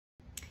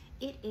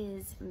It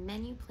is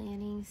menu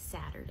planning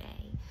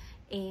Saturday,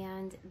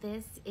 and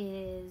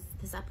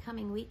this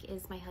upcoming week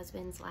is my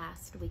husband's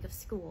last week of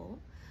school.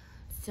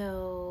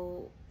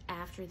 So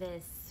after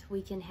this,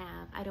 we can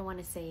have, I don't want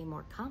to say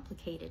more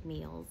complicated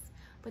meals,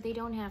 but they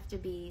don't have to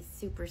be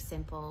super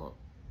simple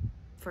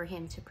for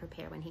him to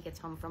prepare when he gets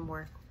home from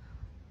work,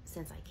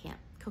 since I can't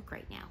cook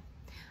right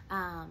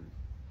now.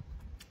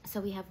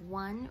 So we have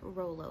one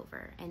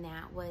rollover, and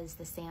that was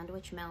the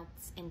sandwich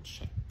melts and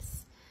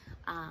chips.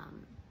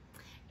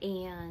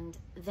 And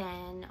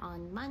then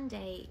on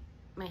Monday,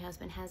 my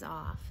husband has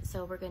off,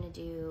 so we're gonna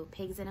do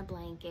pigs in a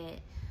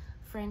blanket,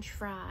 French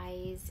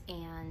fries,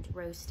 and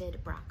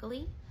roasted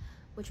broccoli,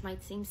 which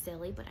might seem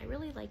silly, but I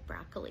really like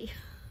broccoli.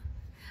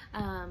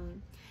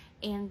 And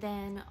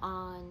then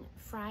on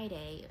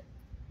Friday,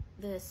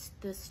 the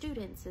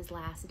students'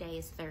 last day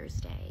is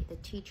Thursday. The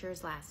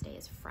teacher's last day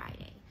is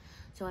Friday.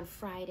 So on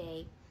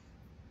Friday,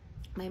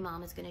 my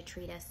mom is going to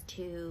treat us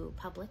to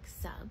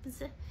Publix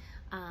subs.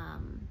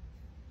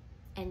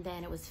 And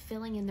then it was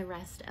filling in the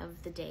rest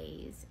of the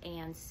days.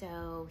 And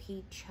so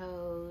he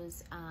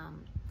chose,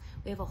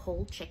 we have a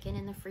whole chicken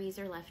in the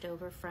freezer left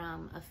over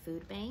from a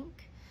food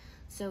bank.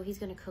 So he's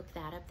going to cook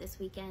that up this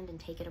weekend and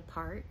take it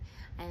apart.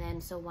 And then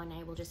so one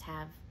night we'll just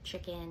have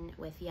chicken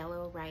with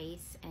yellow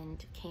rice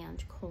and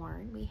canned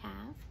corn we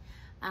have.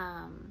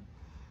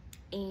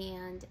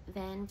 And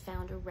then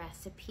found a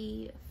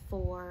recipe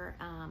for,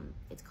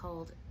 it's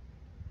called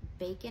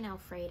bacon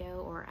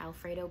Alfredo, or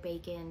Alfredo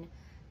bacon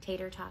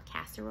tater tot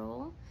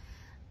casserole.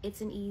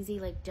 It's an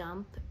easy, like,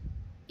 dump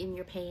in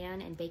your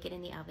pan and bake it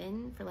in the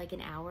oven for like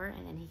an hour,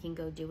 and then he can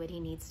go do what he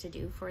needs to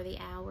do for the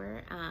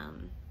hour.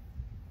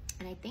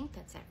 And I think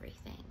that's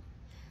everything.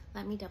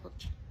 Let me double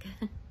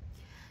check.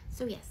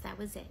 So yes, that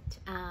was it.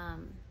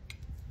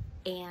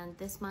 And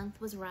this month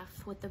was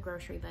rough with the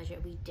grocery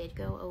budget. We did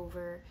go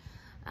over,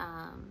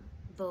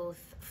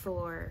 both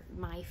for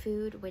my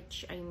food,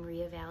 which I'm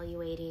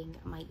reevaluating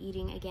my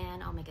eating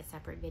again. I'll make a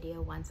separate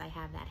video once I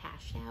have that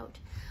hashed out.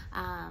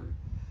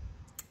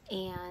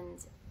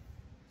 And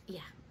yeah,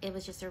 it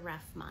was just a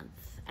rough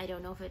month. I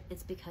don't know if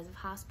it's because of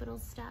hospital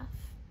stuff,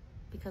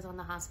 because on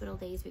the hospital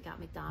days we got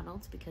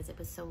McDonald's because it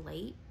was so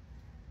late.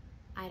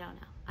 I don't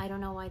know. I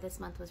don't know why this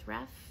month was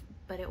rough,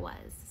 but it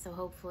was. So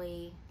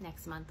hopefully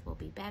next month will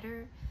be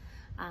better.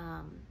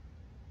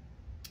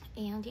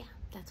 And yeah,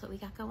 that's what we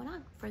got going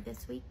on for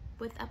this week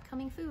with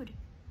upcoming food.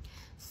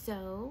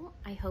 So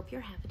I hope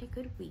you're having a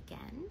good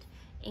weekend,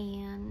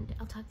 and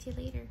I'll talk to you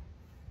later.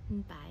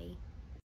 Bye.